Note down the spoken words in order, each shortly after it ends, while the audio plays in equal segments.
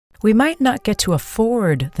We might not get to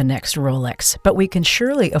afford the next Rolex, but we can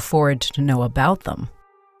surely afford to know about them.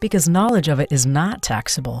 Because knowledge of it is not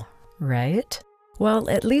taxable, right? Well,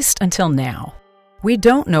 at least until now. We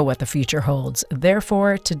don't know what the future holds.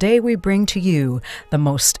 Therefore, today we bring to you the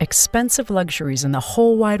most expensive luxuries in the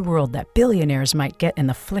whole wide world that billionaires might get in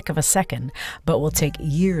the flick of a second, but will take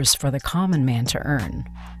years for the common man to earn.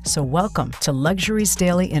 So welcome to Luxuries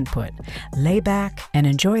Daily Input. Lay back and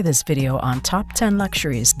enjoy this video on top 10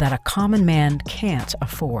 luxuries that a common man can't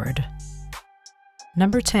afford.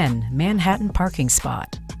 Number 10. Manhattan parking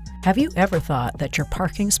spot. Have you ever thought that your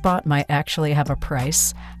parking spot might actually have a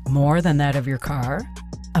price more than that of your car?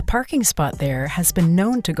 A parking spot there has been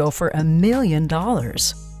known to go for $1 million.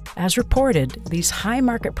 As reported, these high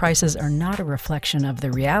market prices are not a reflection of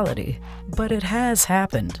the reality, but it has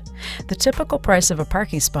happened. The typical price of a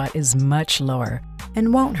parking spot is much lower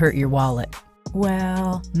and won't hurt your wallet.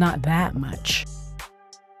 Well, not that much.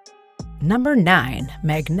 Number 9.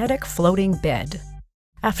 Magnetic floating bed.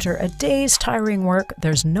 After a day's tiring work,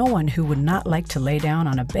 there's no one who would not like to lay down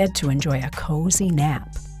on a bed to enjoy a cozy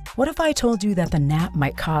nap. What if I told you that the nap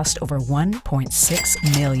might cost over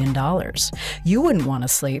 $1.6 million? You wouldn't want to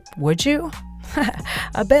sleep, would you?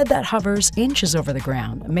 A bed that hovers inches over the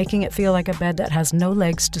ground, making it feel like a bed that has no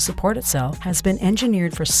legs to support itself, has been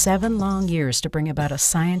engineered for 7 long years to bring about a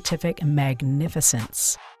scientific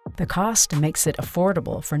magnificence. The cost makes it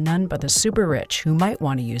affordable for none but the super rich who might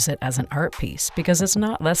want to use it as an art piece because it's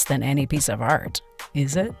not less than any piece of art,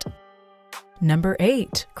 is it? Number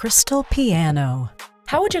 8. Crystal piano.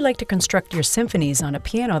 How would you like to construct your symphonies on a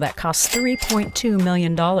piano that costs $3.2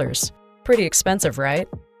 million? Pretty expensive, right?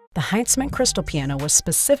 The Heinzmann crystal piano was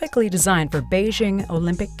specifically designed for Beijing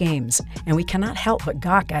Olympic Games, and we cannot help but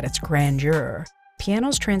gawk at its grandeur.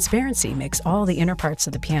 Piano's transparency makes all the inner parts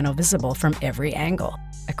of the piano visible from every angle.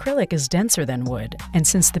 Acrylic is denser than wood, and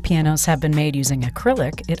since the pianos have been made using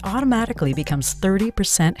acrylic, it automatically becomes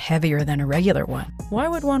 30% heavier than a regular one. Why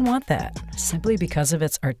would one want that? Simply because of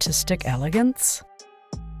its artistic elegance?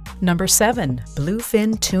 Number 7.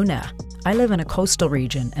 Bluefin tuna. I live in a coastal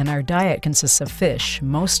region and our diet consists of fish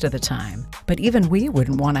most of the time. But even we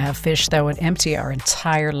wouldn't want to have fish that would empty our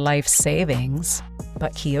entire life savings.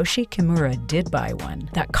 But Kiyoshi Kimura did buy one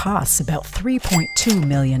that costs about $3.2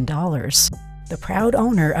 million. The proud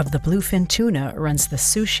owner of the bluefin tuna runs the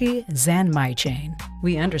Sushi Zanmai chain.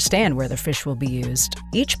 We understand where the fish will be used.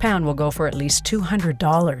 Each pound will go for at least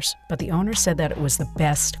 $200, but the owner said that it was the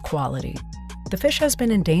best quality. The fish has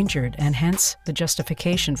been endangered and hence the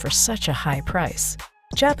justification for such a high price.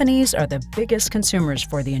 Japanese are the biggest consumers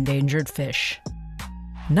for the endangered fish.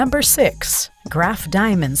 Number 6. Graf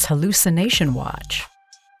Diamonds Hallucination Watch.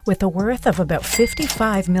 With a worth of about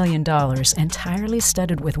 $55 million, entirely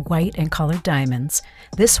studded with white and colored diamonds,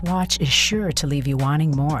 this watch is sure to leave you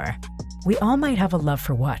wanting more. We all might have a love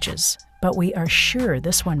for watches, but we are sure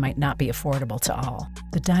this one might not be affordable to all.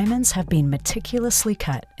 The diamonds have been meticulously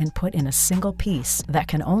cut and put in a single piece that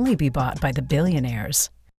can only be bought by the billionaires.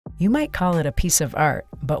 You might call it a piece of art,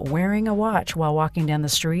 but wearing a watch while walking down the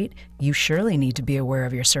street, you surely need to be aware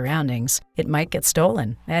of your surroundings. It might get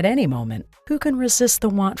stolen at any moment. Who can resist the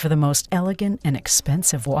want for the most elegant and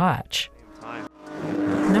expensive watch?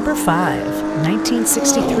 Number 5.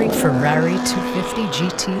 1963 Ferrari 250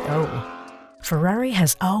 GTO. Ferrari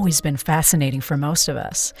has always been fascinating for most of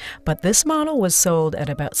us, but this model was sold at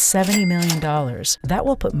about $70 million. That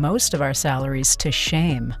will put most of our salaries to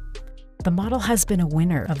shame. The model has been a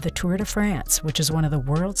winner of the Tour de France, which is one of the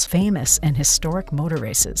world's famous and historic motor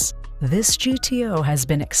races. This GTO has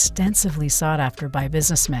been extensively sought after by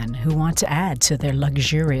businessmen who want to add to their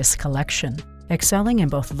luxurious collection. Excelling in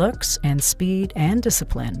both looks and speed and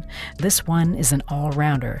discipline, this one is an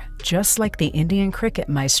all-rounder, just like the Indian cricket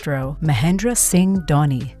maestro Mahendra Singh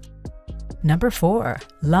Dhoni. Number 4.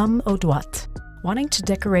 L'Homme aux Doigts. Wanting to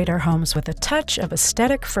decorate our homes with a touch of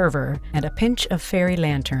aesthetic fervor and a pinch of fairy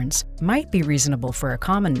lanterns might be reasonable for a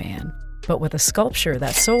common man, but with a sculpture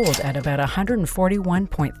that sold at about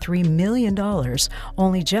 $141.3 million,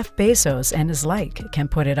 only Jeff Bezos and his like can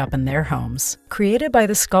put it up in their homes. Created by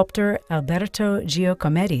the sculptor Alberto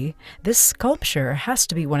Giacometti, this sculpture has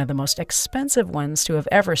to be one of the most expensive ones to have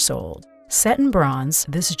ever sold. Set in bronze,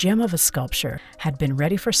 this gem of a sculpture had been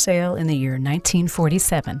ready for sale in the year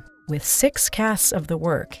 1947. With 6 casts of the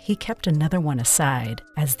work, he kept another one aside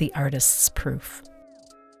as the artist's proof.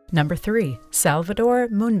 Number 3. Salvator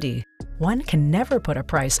Mundi. One can never put a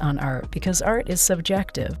price on art because art is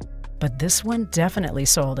subjective, but this one definitely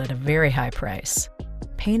sold at a very high price.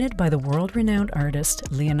 Painted by the world-renowned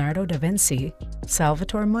artist Leonardo da Vinci,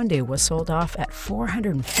 Salvator Mundi was sold off at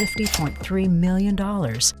 $450.3 million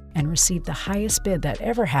and received the highest bid that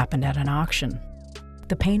ever happened at an auction.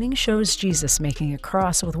 The painting shows Jesus making a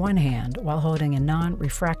cross with one hand while holding a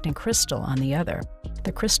non-refracting crystal on the other.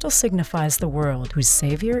 The crystal signifies the world whose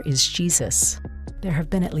savior is Jesus. There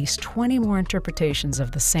have been at least 20 more interpretations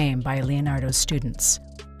of the same by Leonardo's students.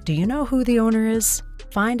 Do you know who the owner is?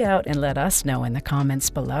 Find out and let us know in the comments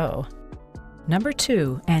below. Number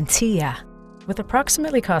 2, Antilla. With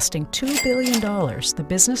approximately costing $2 billion, the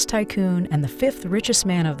business tycoon and the 5th richest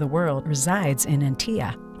man of the world resides in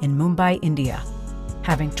Antilla, in Mumbai, India.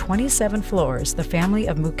 Having 27 floors, the family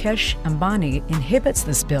of Mukesh Ambani inhabits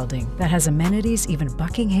this building that has amenities even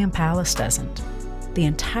Buckingham Palace doesn't. The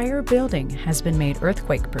entire building has been made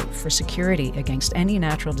earthquake-proof for security against any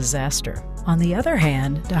natural disaster. On the other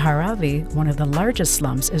hand, Dharavi, one of the largest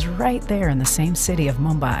slums, is right there in the same city of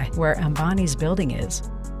Mumbai, where Ambani's building is.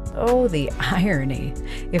 Oh, the irony!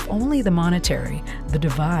 If only the monetary, the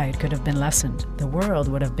divide could have been lessened, the world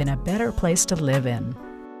would have been a better place to live in.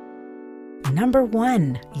 Number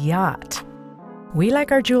 1, yacht. We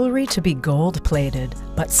like our jewelry to be gold-plated,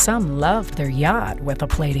 but some love their yacht with a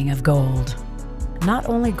plating of gold. Not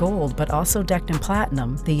only gold, but also decked in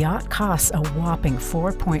platinum, the yacht costs a whopping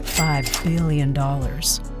 $4.5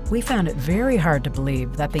 billion. We found it very hard to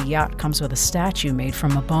believe that the yacht comes with a statue made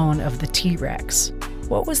from a bone of the T-Rex.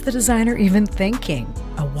 What was the designer even thinking?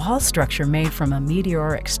 A wall structure made from a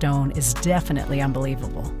meteoric stone is definitely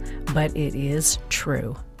unbelievable, but it is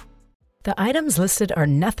true. The items listed are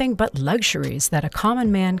nothing but luxuries that a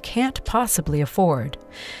common man can't possibly afford.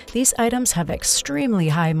 These items have extremely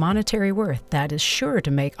high monetary worth that is sure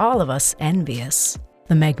to make all of us envious.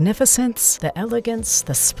 The magnificence, the elegance,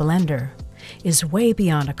 the splendor is way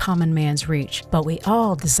beyond a common man's reach, but we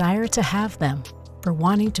all desire to have them. For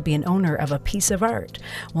wanting to be an owner of a piece of art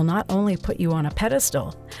will not only put you on a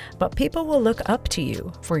pedestal, but people will look up to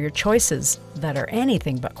you for your choices that are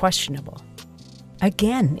anything but questionable.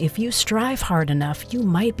 Again, if you strive hard enough, you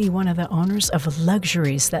might be one of the owners of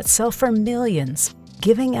luxuries that sell for millions.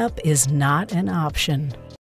 Giving up is not an option.